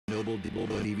global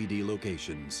DVD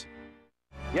locations.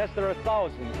 Yes, there are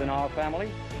thousands in our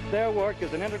family. Their work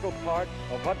is an integral part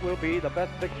of what will be the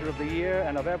best picture of the year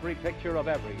and of every picture of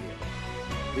every year.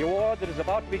 The award that is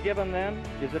about to be given then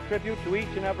is a tribute to each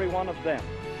and every one of them.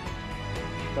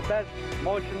 The best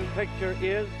motion picture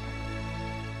is...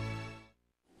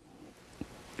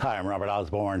 Hi, I'm Robert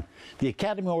Osborne. The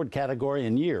Academy Award category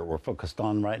and year we're focused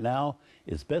on right now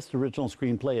is Best Original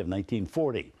Screenplay of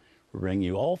 1940. We're bringing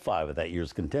you all 5 of that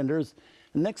year's contenders.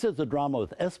 And next is a drama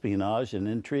with espionage and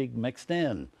intrigue mixed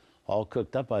in, all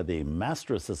cooked up by the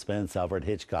master of suspense, Alfred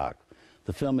Hitchcock.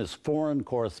 The film is Foreign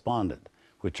Correspondent,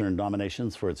 which earned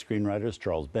nominations for its screenwriters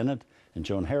Charles Bennett and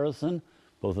Joan Harrison,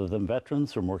 both of them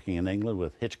veterans from working in England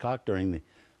with Hitchcock during the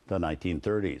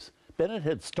 1930s. Bennett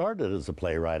had started as a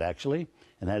playwright, actually,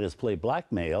 and had his play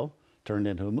Blackmail turned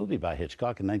into a movie by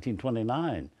Hitchcock in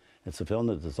 1929. It's a film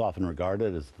that is often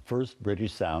regarded as the first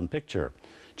British sound picture.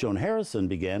 Joan Harrison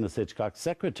began as Hitchcock's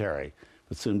secretary,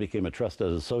 but soon became a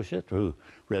trusted associate who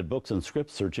read books and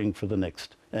scripts searching for the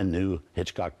next and new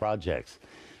Hitchcock projects.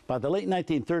 By the late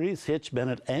 1930s, Hitch,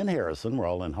 Bennett, and Harrison were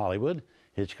all in Hollywood.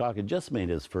 Hitchcock had just made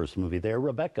his first movie there,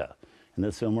 Rebecca. And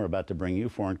this film we're about to bring you,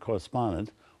 Foreign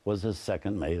Correspondent, was his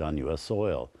second made on U.S.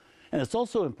 soil. And it's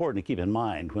also important to keep in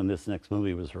mind when this next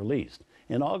movie was released,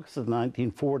 in August of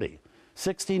 1940,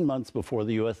 16 months before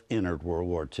the U.S. entered World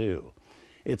War II.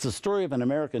 It's a story of an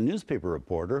American newspaper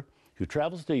reporter who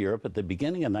travels to Europe at the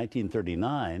beginning of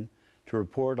 1939 to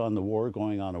report on the war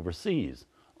going on overseas,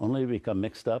 only to become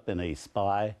mixed up in a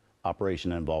spy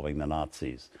operation involving the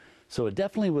Nazis. So it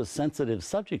definitely was sensitive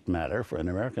subject matter for an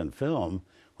American film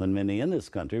when many in this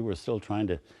country were still trying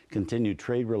to continue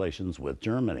trade relations with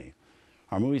Germany.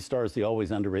 Our movie stars the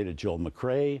always underrated Joel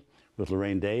McCrea, with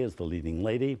Lorraine Day as the leading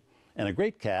lady, and a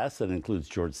great cast that includes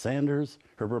George Sanders,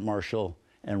 Herbert Marshall,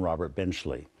 and Robert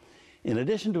Benchley. In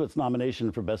addition to its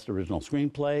nomination for Best Original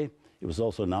Screenplay, it was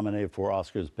also nominated for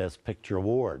Oscar's Best Picture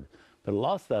Award, but it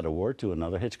lost that award to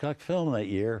another Hitchcock film that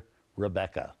year,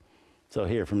 Rebecca. So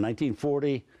here, from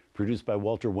 1940, produced by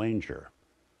Walter Wanger,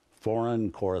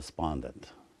 Foreign Correspondent.